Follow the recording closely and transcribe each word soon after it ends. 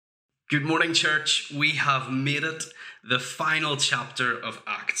Good morning, church. We have made it, the final chapter of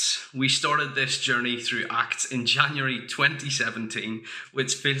Acts. We started this journey through Acts in January 2017,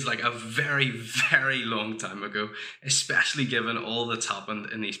 which feels like a very, very long time ago, especially given all that's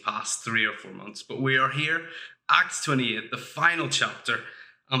happened in these past 3 or 4 months. But we are here, Acts 28, the final chapter,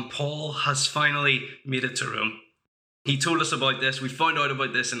 and Paul has finally made it to Rome. He told us about this. We found out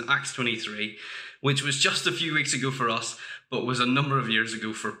about this in Acts 23, which was just a few weeks ago for us, but was a number of years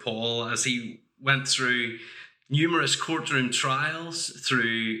ago for Paul, as he went through numerous courtroom trials,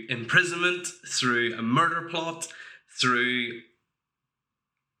 through imprisonment, through a murder plot, through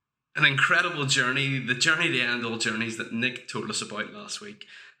an incredible journey, the journey to end all journeys that Nick told us about last week,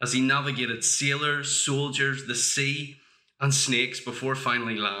 as he navigated sailors, soldiers, the sea, and snakes before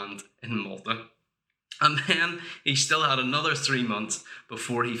finally land in Malta. And then he still had another 3 months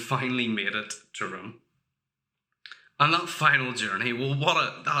before he finally made it to Rome. And that final journey,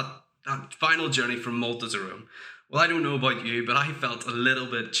 that final journey from Malta to Rome. Well, I don't know about you, but I felt a little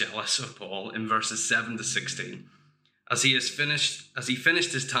bit jealous of Paul in verses 7 to 16, as he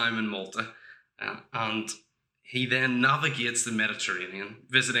finished his time in Malta, and he then navigates the Mediterranean,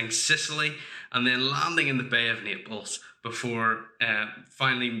 visiting Sicily, and then landing in the Bay of Naples before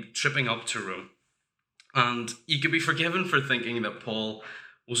finally tripping up to Rome. And you could be forgiven for thinking that Paul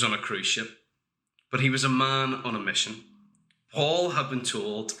was on a cruise ship, but he was a man on a mission. Paul had been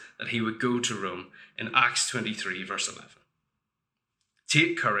told that he would go to Rome in Acts 23, verse 11.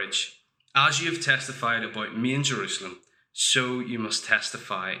 Take courage, as you have testified about me in Jerusalem, so you must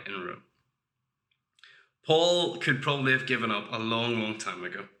testify in Rome. Paul could probably have given up a long, long time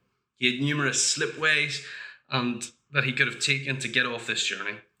ago. He had numerous slipways that he could have taken to get off this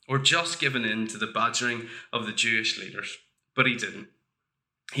journey, or just given in to the badgering of the Jewish leaders. But he didn't.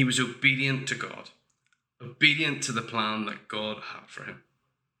 He was obedient to God, obedient to the plan that God had for him.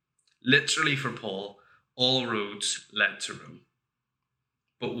 Literally for Paul, all roads led to Rome.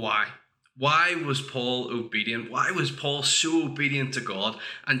 But why? Why was Paul obedient? Why was Paul so obedient to God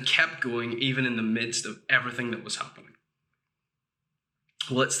and kept going even in the midst of everything that was happening?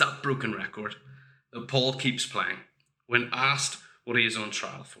 Well, it's that broken record that Paul keeps playing when asked what he is on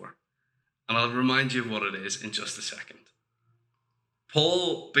trial for. And I'll remind you of what it is in just a second.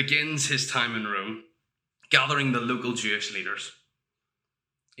 Paul begins his time in Rome gathering the local Jewish leaders.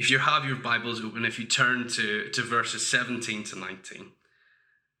 If you have your Bibles open, if you turn to verses 17 to 19,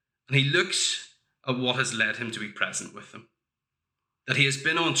 and he looks at what has led him to be present with them. That he has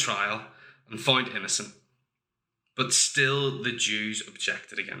been on trial and found innocent, but still the Jews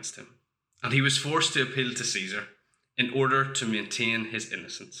objected against him. And he was forced to appeal to Caesar in order to maintain his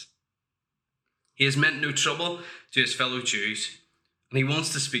innocence. He has meant no trouble to his fellow Jews, and he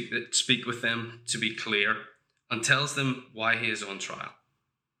wants to speak with them to be clear, and tells them why he is on trial.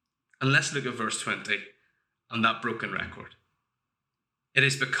 And let's look at verse 20 and that broken record. It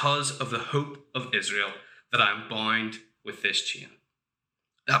is because of the hope of Israel that I am bound with this chain.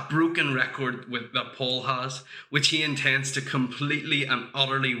 That broken record that Paul has, which he intends to completely and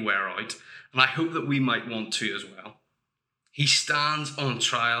utterly wear out, and I hope that we might want to as well. He stands on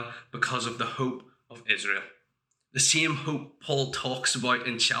trial because of the hope of Israel. The same hope Paul talks about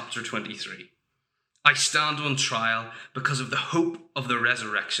in chapter 23. I stand on trial because of the hope of the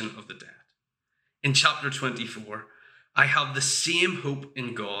resurrection of the dead. In chapter 24, I have the same hope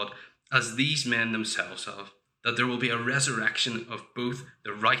in God as these men themselves have, that there will be a resurrection of both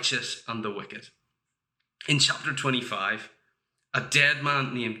the righteous and the wicked. In chapter 25, a dead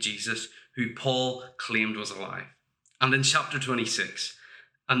man named Jesus, who Paul claimed was alive. And in chapter 26,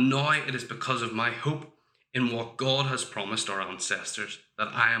 and now it is because of my hope in what God has promised our ancestors that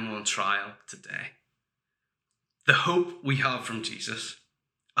I am on trial today. The hope we have from Jesus,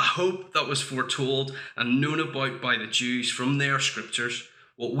 a hope that was foretold and known about by the Jews from their scriptures,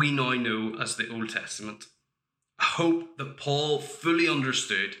 what we now know as the Old Testament. A hope that Paul fully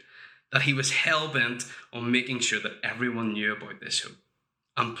understood, that he was hell-bent on making sure that everyone knew about this hope,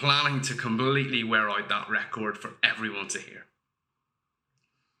 and planning to completely wear out that record for everyone to hear.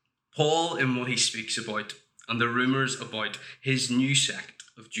 Paul, in what he speaks about, and the rumours about his new sect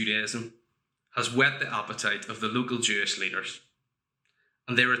of Judaism, has whet the appetite of the local Jewish leaders.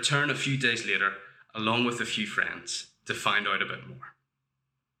 And they return a few days later, along with a few friends, to find out a bit more.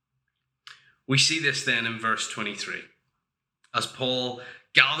 We see this then in verse 23, as Paul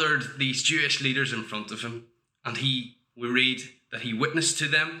gathered these Jewish leaders in front of him, and we read that he witnessed to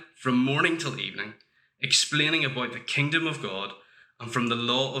them from morning till evening, explaining about the kingdom of God, and from the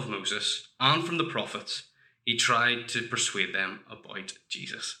law of Moses, and from the prophets, he tried to persuade them about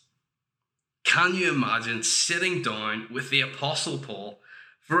Jesus. Can you imagine sitting down with the Apostle Paul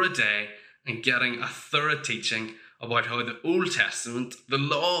for a day and getting a thorough teaching about how the Old Testament, the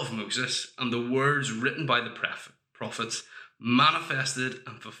law of Moses, and the words written by the prophets manifested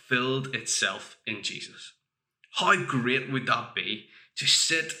and fulfilled itself in Jesus. How great would that be to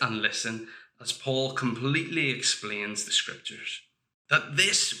sit and listen as Paul completely explains the scriptures? That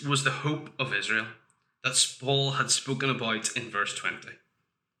this was the hope of Israel that Paul had spoken about in verse 20.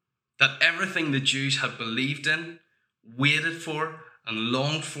 That everything the Jews had believed in, waited for, and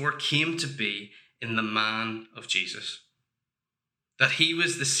longed for came to be in the man of Jesus. That he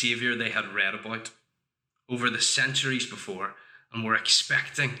was the Saviour they had read about over the centuries before and were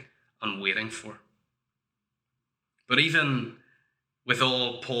expecting and waiting for. But even with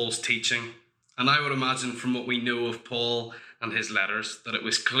all Paul's teaching, and I would imagine from what we know of Paul and his letters, that it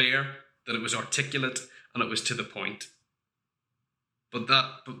was clear, that it was articulate, and it was to the point.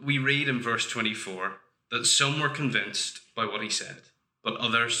 But we read in verse 24 that some were convinced by what he said, but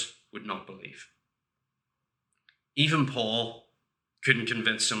others would not believe. Even Paul couldn't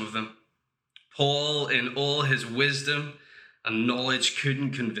convince some of them. Paul, in all his wisdom and knowledge,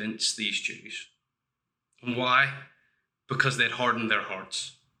 couldn't convince these Jews. And why? Because they'd hardened their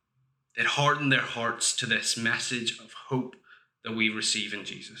hearts. They'd hardened their hearts to this message of hope that we receive in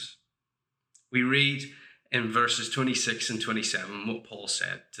Jesus. We read in verses 26 and 27 what Paul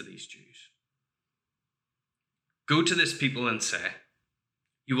said to these Jews. Go to this people and say,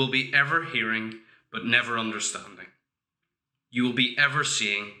 you will be ever hearing, but never understanding. You will be ever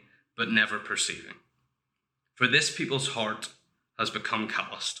seeing, but never perceiving. For this people's heart has become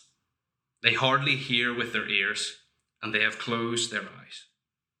calloused. They hardly hear with their ears, and they have closed their eyes.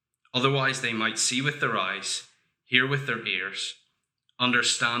 Otherwise they might see with their eyes, hear with their ears,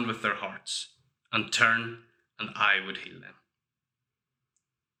 understand with their hearts, and turn, and I would heal them.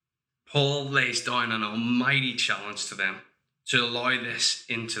 Paul lays down an almighty challenge to them to allow this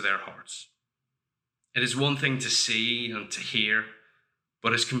into their hearts. It is one thing to see and to hear,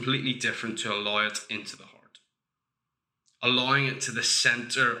 but it's completely different to allow it into the heart. Allowing it to the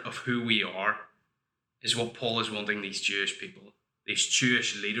centre of who we are is what Paul is wanting these Jewish people, these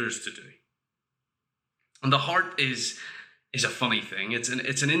Jewish leaders to do. And the heart is a funny thing. It's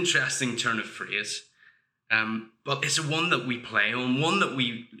an interesting turn of phrase, but it's one that we play on, one that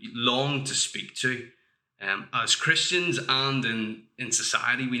we long to speak to. As Christians and in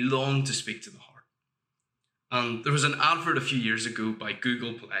society, we long to speak to the heart. And there was an advert a few years ago by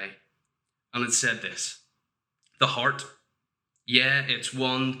Google Play, and it said this: the heart, yeah, it's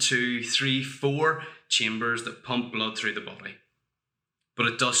 1, 2, 3, 4 chambers that pump blood through the body. But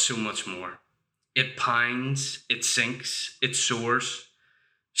it does so much more. It pines, it sinks, it soars.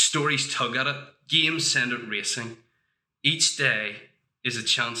 Stories tug at it, games send it racing. Each day is a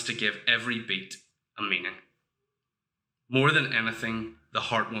chance to give every beat a meaning. More than anything, the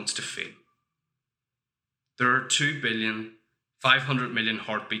heart wants to feel. There are 2,500,000,000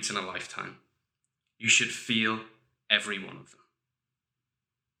 heartbeats in a lifetime. You should feel every one of them.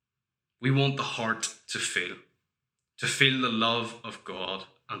 We want the heart to feel the love of God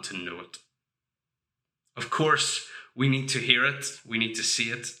and to know it. Of course, we need to hear it, we need to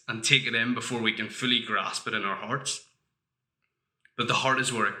see it and take it in before we can fully grasp it in our hearts. But the heart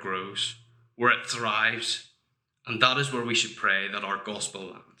is where it grows, where it thrives, and that is where we should pray that our gospel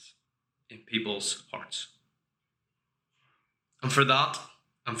lands, in people's hearts. And for that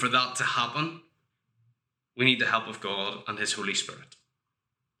to happen, we need the help of God and his Holy Spirit.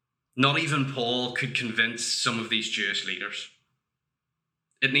 Not even Paul could convince some of these Jewish leaders.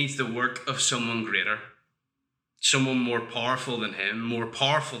 It needs the work of someone greater, someone more powerful than him, more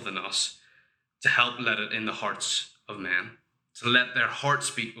powerful than us, to help let it in the hearts of men, to let their hearts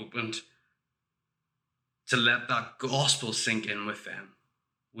be opened, to let that gospel sink in with them.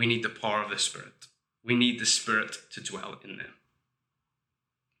 We need the power of the Spirit. We need the Spirit to dwell in them.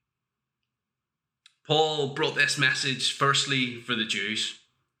 Paul brought this message firstly for the Jews,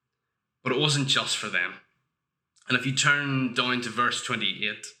 but it wasn't just for them. And if you turn down to verse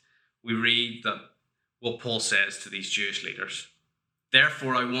 28, we read that what Paul says to these Jewish leaders.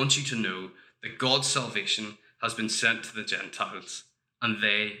 Therefore, I want you to know that God's salvation has been sent to the Gentiles, and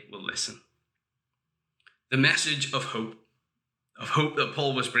they will listen. The message of hope that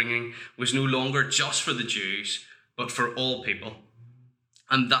Paul was bringing was no longer just for the Jews, but for all people.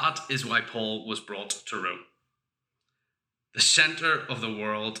 And that is why Paul was brought to Rome, the centre of the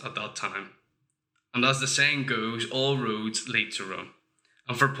world at that time. And as the saying goes, all roads lead to Rome.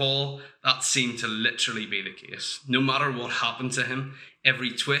 And for Paul, that seemed to literally be the case. No matter what happened to him,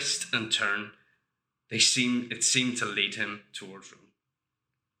 every twist and turn, it seemed to lead him towards Rome.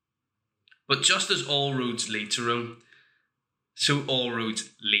 But just as all roads lead to Rome, so all roads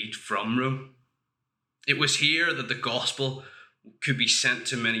lead from Rome. It was here that the gospel could be sent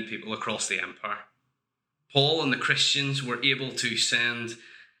to many people across the empire. Paul and the Christians were able to send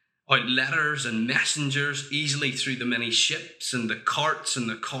out letters and messengers easily through the many ships and the carts and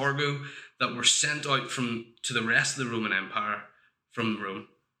the cargo that were sent out to the rest of the Roman Empire from Rome.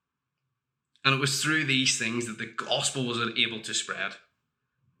 And it was through these things that the gospel was able to spread,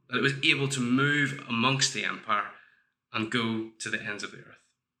 that it was able to move amongst the empire and go to the ends of the earth.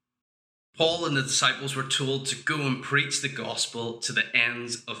 Paul and the disciples were told to go and preach the gospel to the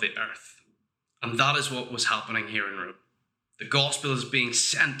ends of the earth. And that is what was happening here in Rome. The gospel is being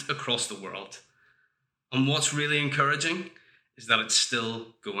sent across the world. And what's really encouraging is that it's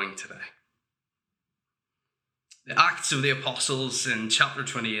still going today. The Acts of the Apostles in chapter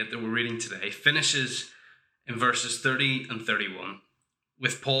 28 that we're reading today finishes in verses 30 and 31,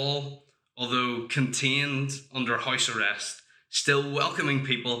 with Paul, although contained under house arrest, still welcoming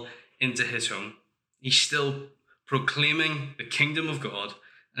people into his home. He's still proclaiming the kingdom of God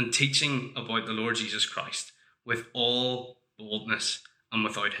and teaching about the Lord Jesus Christ with all boldness and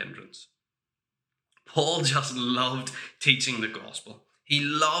without hindrance. Paul just loved teaching the gospel. He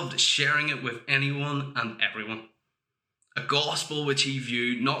loved sharing it with anyone and everyone. A gospel which he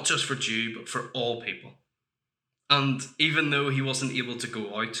viewed not just for Jew, but for all people. And even though he wasn't able to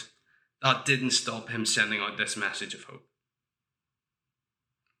go out, that didn't stop him sending out this message of hope.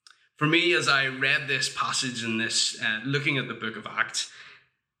 For me, as I read this passage and this, looking at the book of Acts,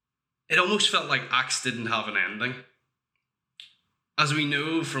 it almost felt like Acts didn't have an ending. As we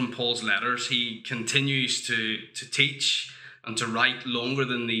know from Paul's letters, he continues to teach and to write longer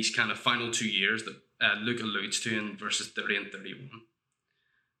than these kind of final 2 years that Luke alludes to in verses 30 and 31.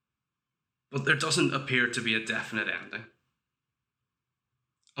 But there doesn't appear to be a definite ending.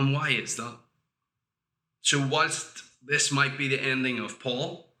 And why is that? So whilst this might be the ending of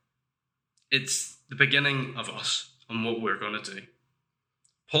Paul, it's the beginning of us and what we're going to do.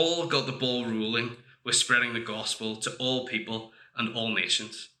 Paul got the ball rolling with spreading the gospel to all people and all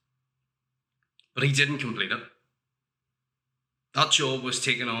nations. But he didn't complete it. That job was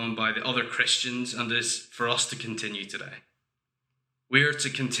taken on by the other Christians and is for us to continue today. We are to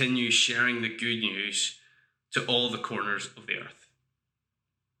continue sharing the good news to all the corners of the earth.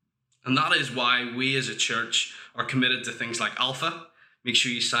 And that is why we as a church are committed to things like Alpha. Make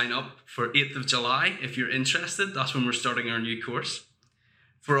sure you sign up for 8th of July if you're interested. That's when we're starting our new course.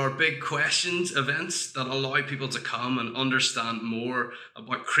 For our Big Questions events that allow people to come and understand more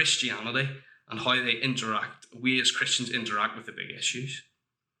about Christianity and how we as Christians interact with the big issues.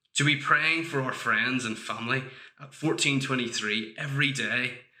 To be praying for our friends and family at 1423 every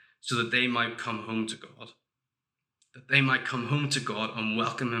day so that they might come home to God. That they might come home to God and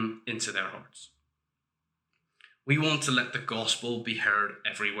welcome him into their hearts. We want to let the gospel be heard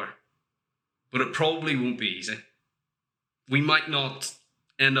everywhere, but it probably won't be easy. We might not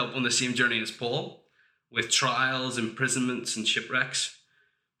end up on the same journey as Paul, with trials, imprisonments, and shipwrecks,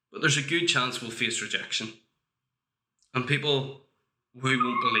 but there's a good chance we'll face rejection. And people who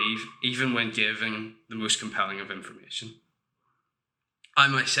won't believe, even when giving the most compelling of information. I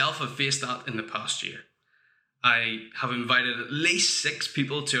myself have faced that in the past year. I have invited at least 6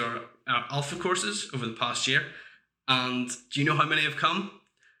 people to our Alpha courses over the past year. And do you know how many have come?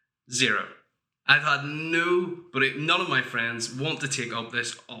 0. I've had none of my friends want to take up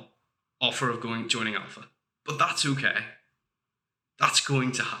this offer of joining Alpha. But that's okay. That's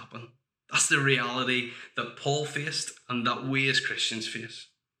going to happen. That's the reality that Paul faced and that we as Christians face.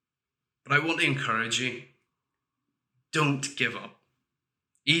 But I want to encourage you, don't give up,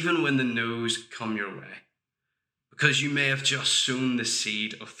 even when the no's come your way. Because you may have just sown the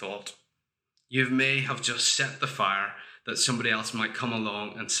seed of thought. You may have just set the fire that somebody else might come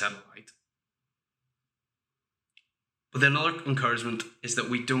along and set alight. But the another encouragement is that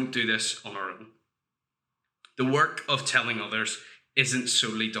we don't do this on our own. The work of telling others isn't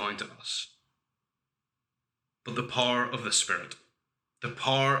solely down to us, but the power of the Spirit, the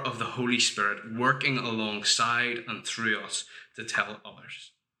power of the Holy Spirit working alongside and through us to tell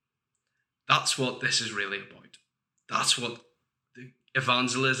others. That's what this is really about. That's what the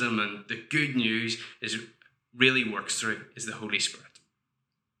evangelism and the good news really works through, is the Holy Spirit.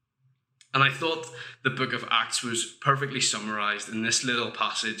 And I thought the book of Acts was perfectly summarized in this little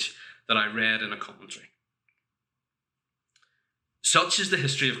passage that I read in a commentary. Such is the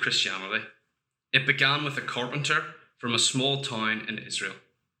history of Christianity. It began with a carpenter from a small town in Israel.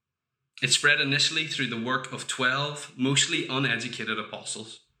 It spread initially through the work of 12 mostly uneducated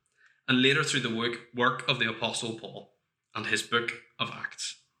apostles, and later through the work of the Apostle Paul and his book of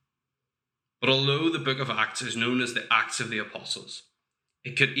Acts. But although the book of Acts is known as the Acts of the Apostles,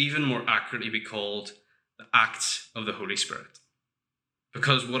 it could even more accurately be called the Acts of the Holy Spirit.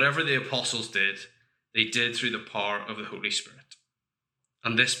 Because whatever the apostles did, they did through the power of the Holy Spirit.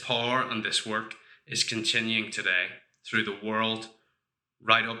 And this power and this work is continuing today through the world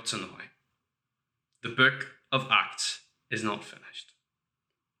right up to now. The book of Acts is not finished.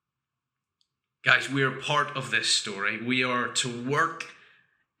 Guys, we are part of this story. We are to work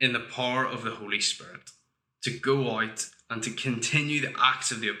in the power of the Holy Spirit, to go out and to continue the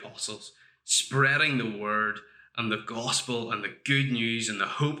acts of the apostles, spreading the word and the gospel and the good news and the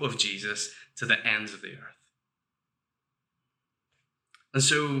hope of Jesus to the ends of the earth. And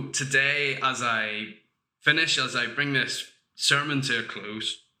so today, as I bring this sermon to a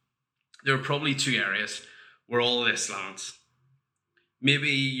close, there are probably two areas where all this lands. Maybe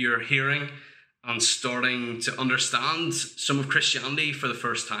you're hearing and starting to understand some of Christianity for the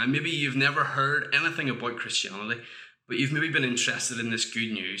first time. Maybe you've never heard anything about Christianity, but you've maybe been interested in this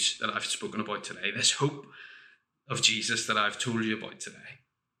good news that I've spoken about today, this hope of Jesus that I've told you about today.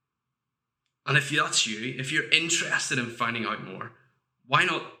 And if that's you, if you're interested in finding out more, why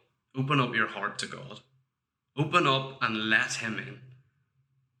not open up your heart to God? Open up and let him in.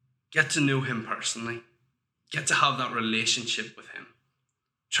 Get to know him personally. Get to have that relationship with him.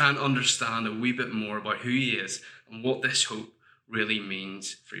 Try and understand a wee bit more about who he is and what this hope really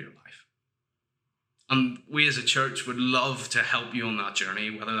means for your life. And we as a church would love to help you on that journey,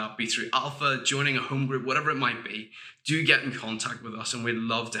 whether that be through Alpha, joining a home group, whatever it might be. Do get in contact with us and we'd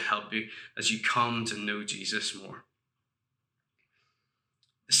love to help you as you come to know Jesus more.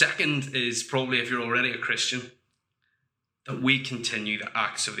 The second is probably, if you're already a Christian, that we continue the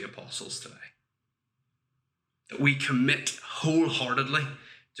Acts of the Apostles today. That we commit wholeheartedly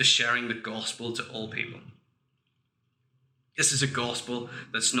to sharing the gospel to all people. This is a gospel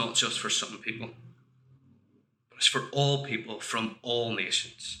that's not just for some people, but it's for all people from all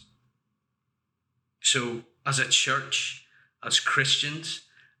nations. So as a church, as Christians,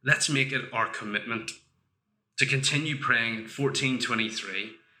 let's make it our commitment to continue praying in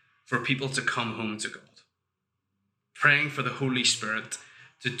 1423 for people to come home to God. Praying for the Holy Spirit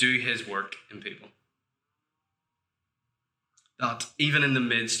to do his work in people. That even in the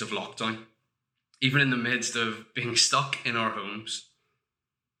midst of lockdown, even in the midst of being stuck in our homes,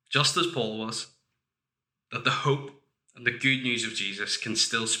 just as Paul was, that the hope and the good news of Jesus can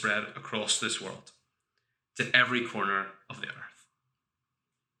still spread across this world to every corner of the earth.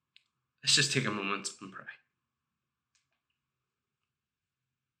 Let's just take a moment and pray.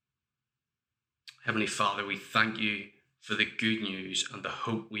 Heavenly Father, we thank you for the good news and the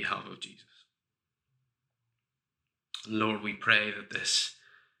hope we have of Jesus. And Lord, we pray that this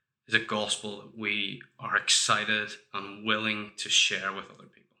is a gospel that we are excited and willing to share with other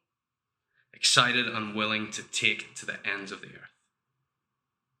people. Excited and willing to take to the ends of the earth.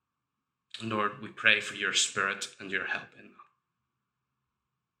 And Lord, we pray for your Spirit and your help in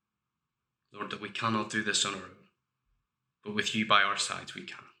that. Lord, that we cannot do this on our own, but with you by our sides we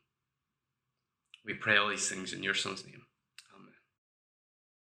can. We pray all these things in your Son's name.